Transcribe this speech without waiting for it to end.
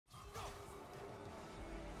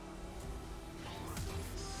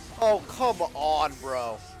Oh, come on,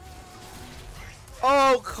 bro.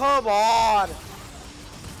 Oh, come on.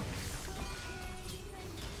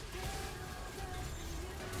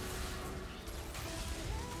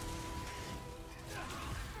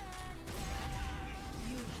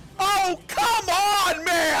 Oh, come on,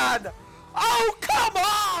 man! Oh, come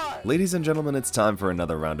on! Ladies and gentlemen, it's time for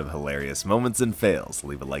another round of hilarious moments and fails.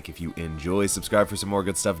 Leave a like if you enjoy, subscribe for some more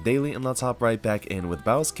good stuff daily, and let's hop right back in with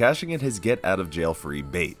Baus cashing in his get out of jail free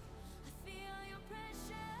bait.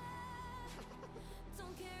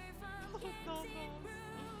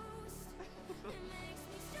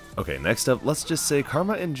 Okay, next up, let's just say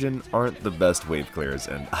Karma and Jin aren't the best wave clears,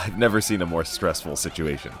 and I've never seen a more stressful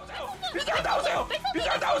situation.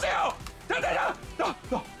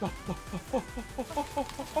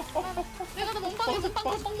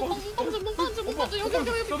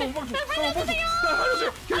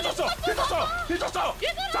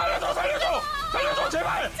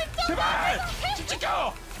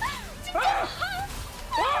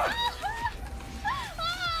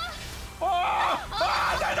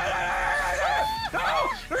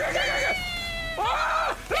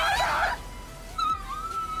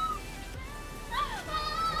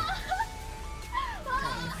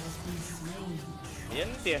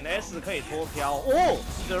点 S 可以脱飘哦，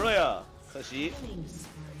一个瑞尔，可惜。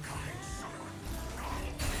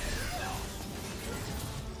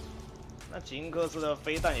那吉恩克斯的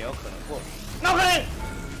飞弹也有可能过，那我可以，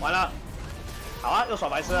完了，好啊，又耍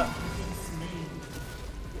白痴了。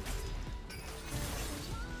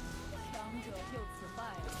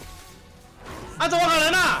啊，怎么可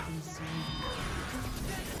能啊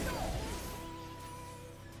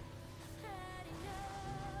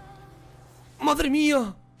！Madre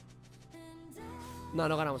mía! No,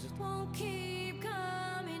 no ganamos esto.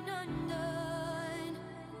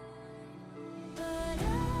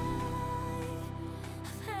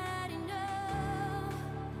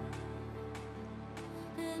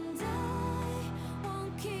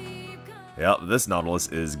 Yep, this Nautilus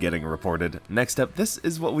is getting reported. Next up, this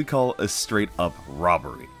is what we call a straight up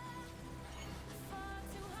robbery.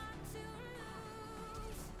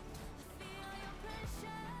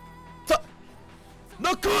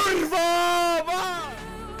 ¡No curva! ¡Va!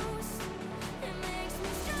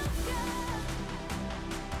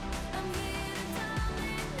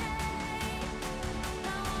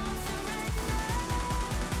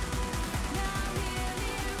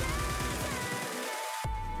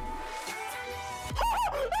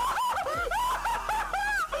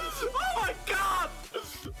 Oh my god!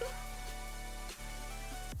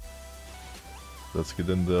 Let's get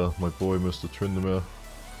in there, my boy Mr. Tryndamere.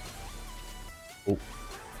 Oh,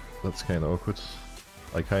 that's kind of awkward.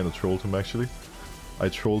 I kind of trolled him actually. I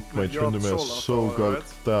trolled my Tryndamere so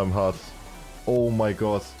goddamn hard. Oh my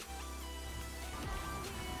god.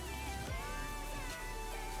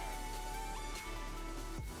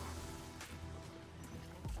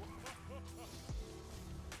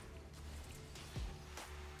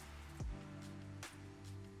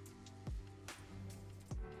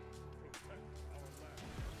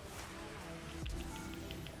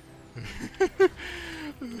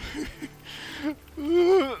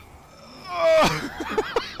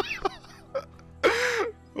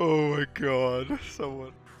 Oh my god,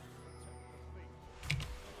 someone.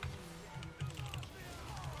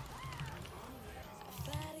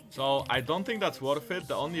 So I don't think that's worth it.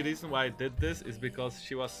 The only reason why I did this is because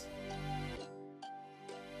she was...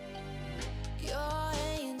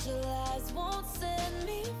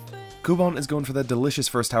 Koven is going for that delicious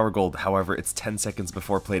first tower gold, however it's 10 seconds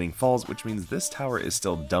before plating falls, which means this tower is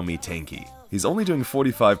still dummy tanky. He's only doing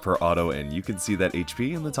 45 per auto, and you can see that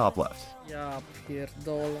HP in the top left. Ja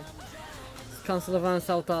pierdolę. Skancelowałem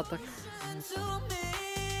sobie autoatak.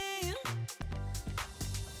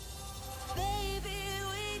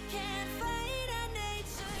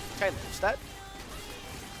 Okay, lose that.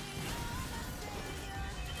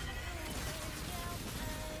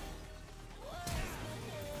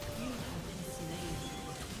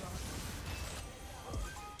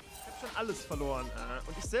 Alles verloren.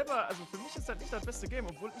 Und ich selber, also für mich ist das nicht das beste Game,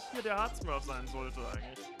 obwohl ich hier der Hardsmurf sein sollte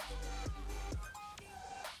eigentlich.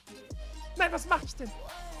 Nein, was mach ich denn?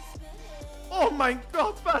 Oh mein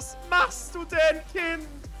Gott, was machst du denn, Kind?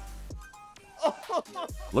 Oh.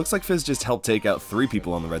 Looks like Fizz just helped take out 3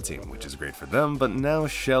 people on the red team, which is great for them, but now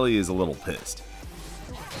Shelly is a little pissed.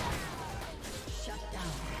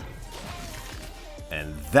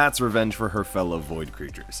 And that's revenge for her fellow Void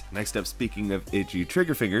creatures. Next up, speaking of itchy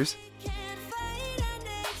trigger fingers,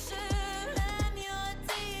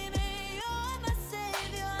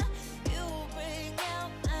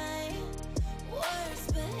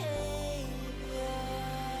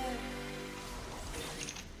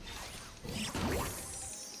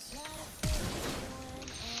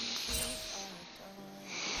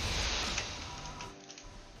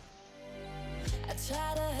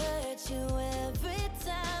 try to hurt you every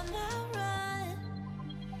time I run.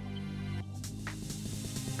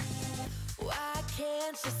 Why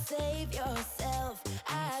can't you save yourself?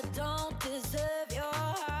 I don't deserve your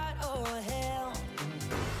heart or hell.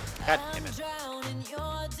 I'm drowning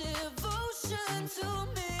your devotion to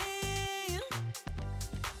me.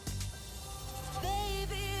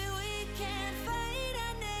 Baby, we can't fight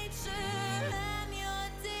our nature. I'm your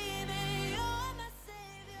demon, you're my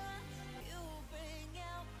savior. You bring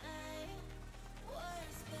out my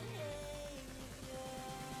worst behavior.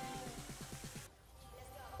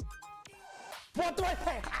 What do I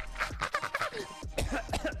say?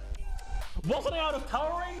 Wasn't I out of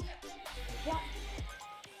tower range? What?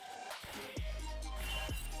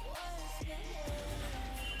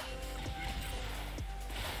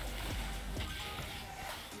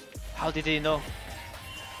 How did he know?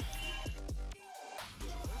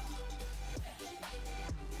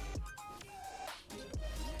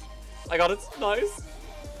 I got it. Nice.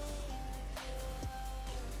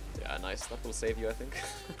 Yeah, nice. That will save you, I think.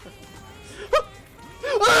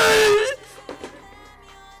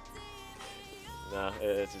 Nah,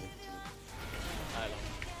 it's...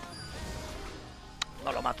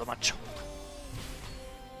 No lo mato, macho.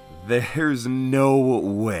 There's no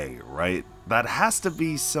way, right? That has to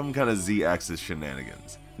be some kind of Z-axis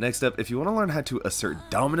shenanigans. Next up, if you want to learn how to assert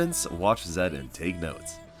dominance, watch Zed and take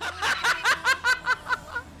notes.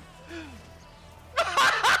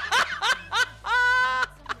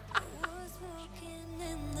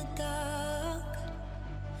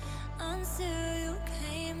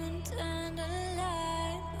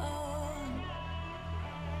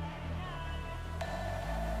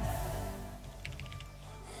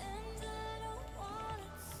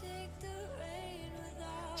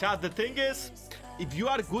 Chat, the thing is, if you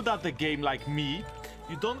are good at the game like me,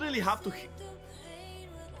 you don't really have to...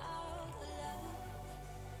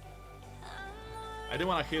 I didn't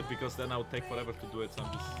want to hit because then I would take forever to do it, so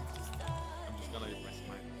I'm just gonna rest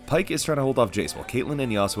mine. Pike is trying to hold off Jace while Caitlyn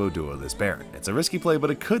and Yasuo duo this Baron. It's a risky play, but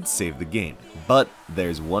it could save the game. But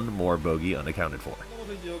there's one more bogey unaccounted for.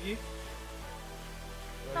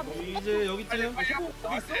 이제 여기쯤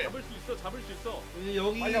잡을 수 있어. 이제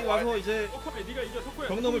여기 와서 이제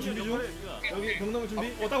경넘을 준비 중. 여기 경넘을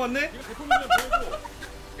준비. 딱 왔네.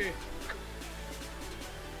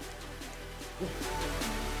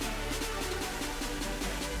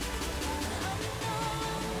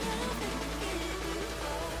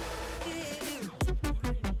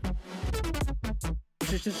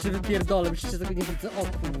 Przecież się wypierdolę, przecież tego nie widzę. O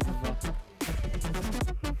kurwa.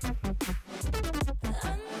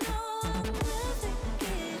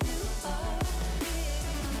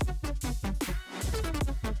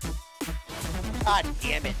 God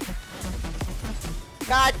damn it.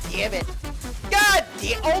 God damn it. God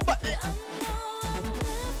damn. Oh my.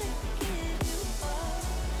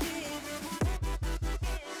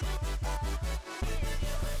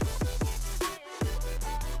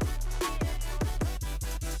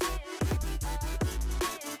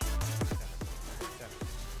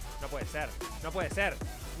 No puede ser. No puede ser.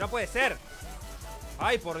 No puede ser.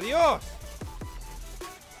 Ay, por Dios.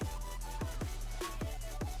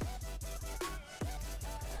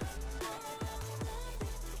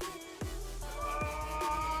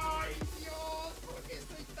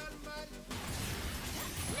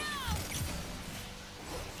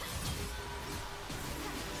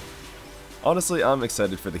 Honestly, I'm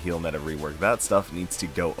excited for the heal meta rework. That stuff needs to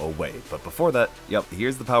go away. But before that, yep,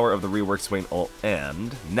 here's the power of the rework Swain ult,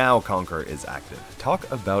 and now Conqueror is active. Talk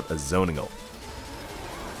about a zoning ult.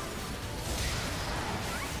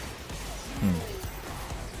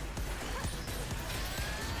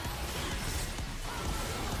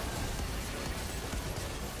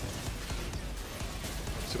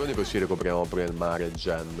 Secondo me così recuperiamo prima il mare,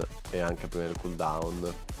 gen e anche prima il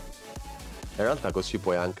cooldown. In realtà così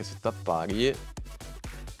puoi anche setappargli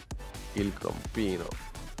il grompino.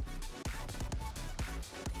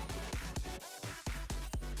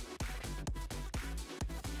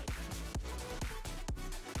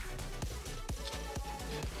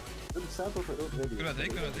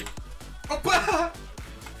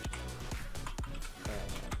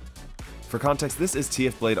 For context, this is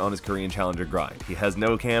TF Blade on his Korean Challenger grind. He has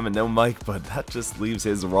no cam and no mic, but that just leaves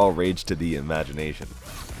his raw rage to the imagination.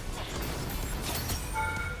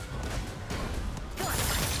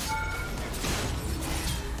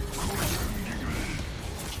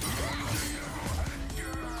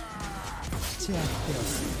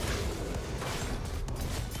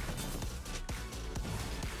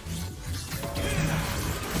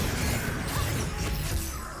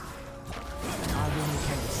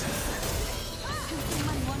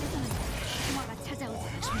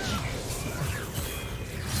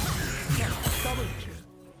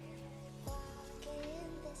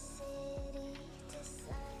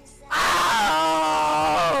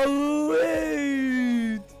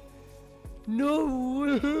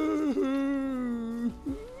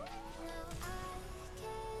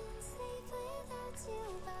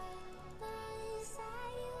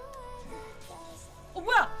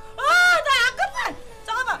 뭐야? 아, 나 아까만!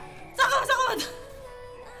 잠깐만!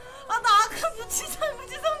 아, 나 아까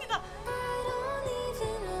무지성이다.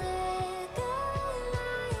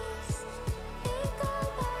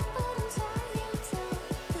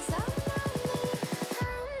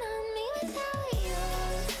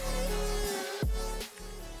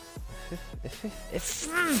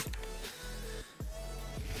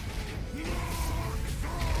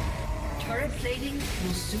 Turret plating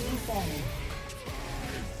will soon fall.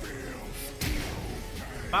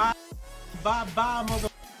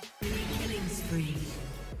 Killing spree.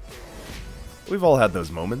 We've all had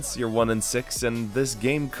those moments. You're 1-6, and this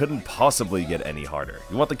game couldn't possibly get any harder.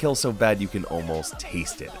 You want the kill so bad you can almost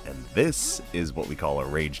taste it, and this is what we call a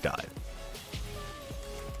rage dive.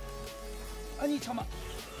 아니, 잠깐만.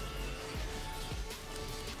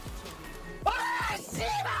 아,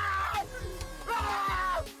 씨발!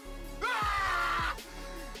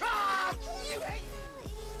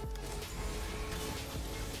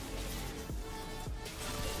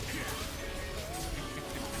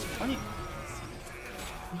 아니,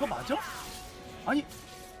 이거 맞아? 아니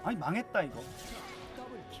망했다 이거.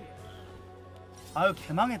 아유,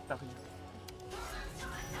 개망했다 그냥.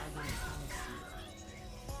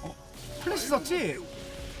 플래시 썼지?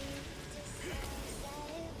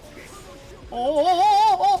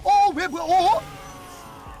 왜 뭐야?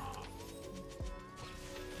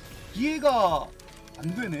 이해가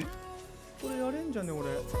안 되네. 올해 연인전에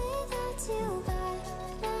올해.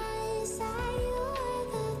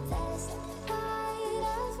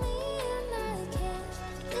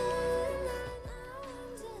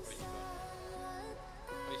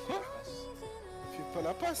 Fais pas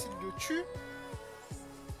la passe, il le tue.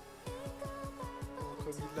 Oh,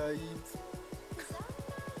 comme il l'a hit.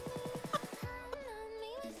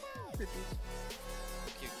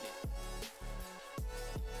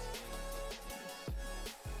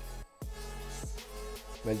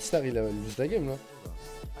 Malistar il a juste la game là.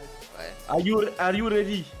 Ouais. Are you ready? I'm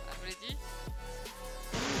ready.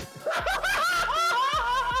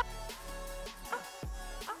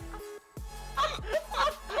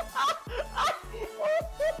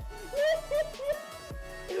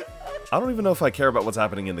 I don't even know if I care about what's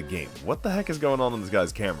happening in the game. What the heck is going on this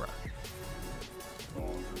guy's camera?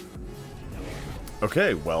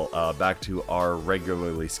 Okay, well, back to our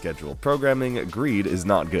regularly scheduled programming. Greed is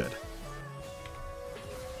not good.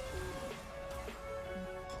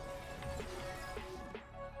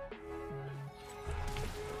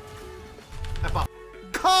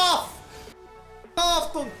 Cough!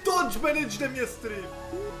 Don't dodge manage them yesterday.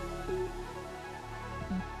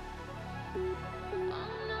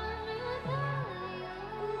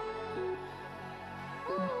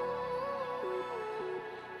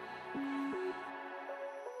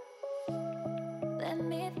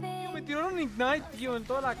 Me tiraron Ignite, tío, en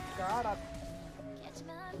toda la cara.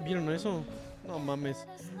 ¿Vieron eso? No mames.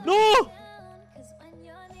 ¡No!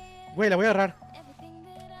 Güey, la voy a agarrar.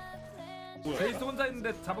 제이스 혼자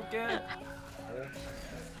있는데 잡을게.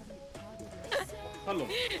 할로.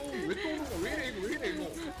 왜 또 오는 거야? 왜 이래 이거? 왜 이래 이거?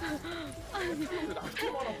 왜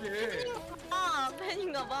나한테만 앞에? 아,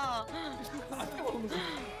 팬인가봐. 나한테만 오는 거야.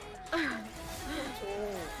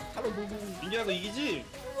 할로 누구? 민기야 너 이기지?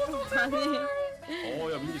 아니.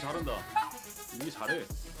 야 민기 잘한다. 민기 잘해.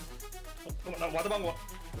 잠깐만 나 와드방 와.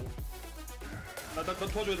 나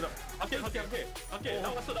도와줘야 되나? 갈게.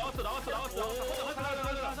 나왔어. 하자.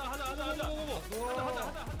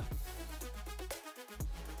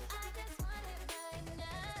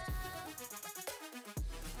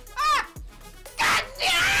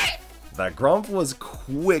 That Gromp was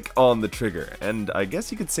quick on the trigger, and I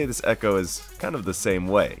guess you could say this Echo is kind of the same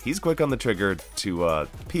way. He's quick on the trigger to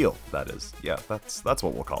peel, that is. Yeah, that's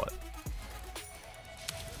what we'll call it.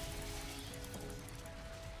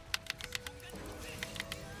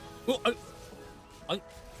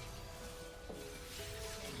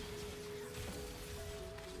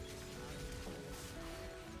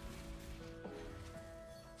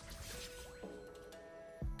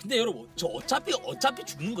 근데 여러분 저 어차피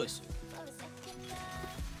죽는 거였어요.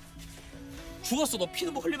 죽었어도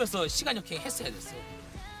피눈물 흘리면서 시간 역행 했어야 됐어.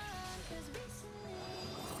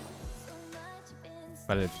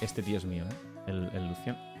 Vale, este tío es mío, el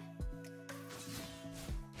Lucian.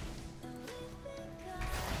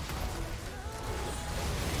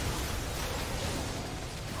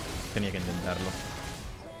 Tenía que intentarlo.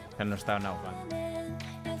 O sea, no estaban ahogando.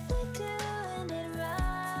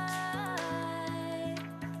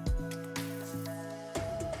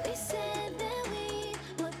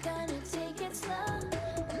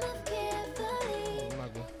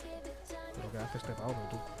 Toma,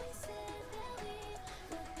 tonto.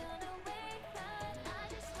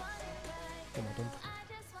 Toma, tonto.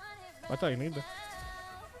 Mata ahí, nada.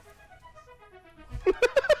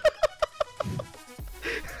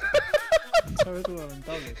 ¿Sabes lo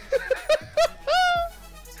lamentable?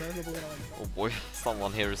 ¿Sabes lo poco lamentable? Oh boy,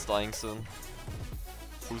 someone here is dying soon.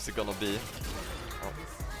 Who's it gonna be? Oh.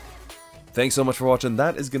 Thanks so much for watching.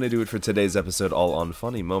 That is going to do it for today's episode, all on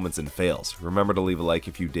funny moments and fails. Remember to leave a like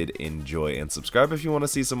if you did enjoy, and subscribe if you want to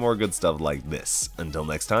see some more good stuff like this. Until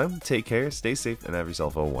next time, take care, stay safe, and have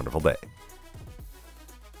yourself a wonderful day.